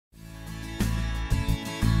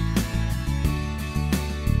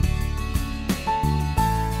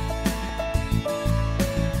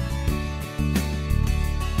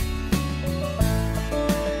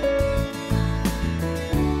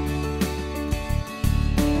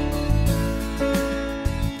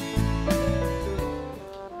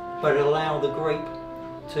allow the grape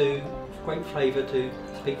flavour to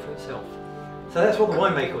speak for itself. So that's what the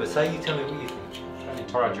winemaker would say. You tell me what you think. Only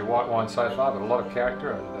tried your white wine so far, but a lot of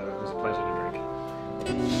character, and it was a pleasure to drink.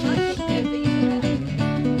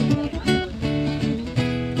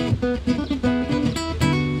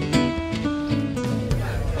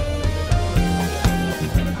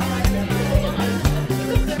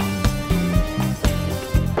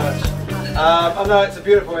 I know it's a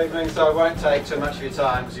beautiful evening, so I won't take too much of your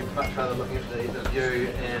time because you'd much rather look at the view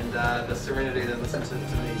and the serenity than listen to me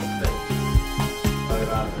speak.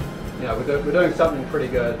 So, yeah, we're doing something pretty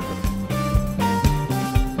good.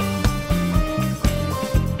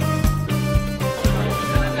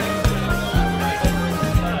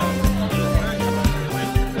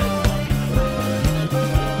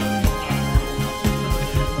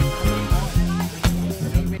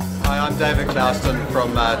 I'm David Clouston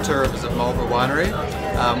from Tour Rivers at Marlborough Winery.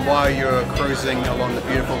 While you're cruising along the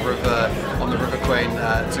beautiful river on the River Queen,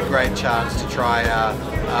 it's a great chance to try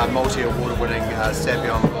our multi-award winning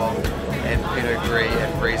Sauvignon Blanc and Pinot Gris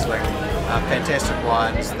and Riesling. Fantastic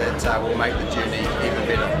wines that will make the journey even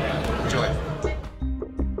better. Enjoy.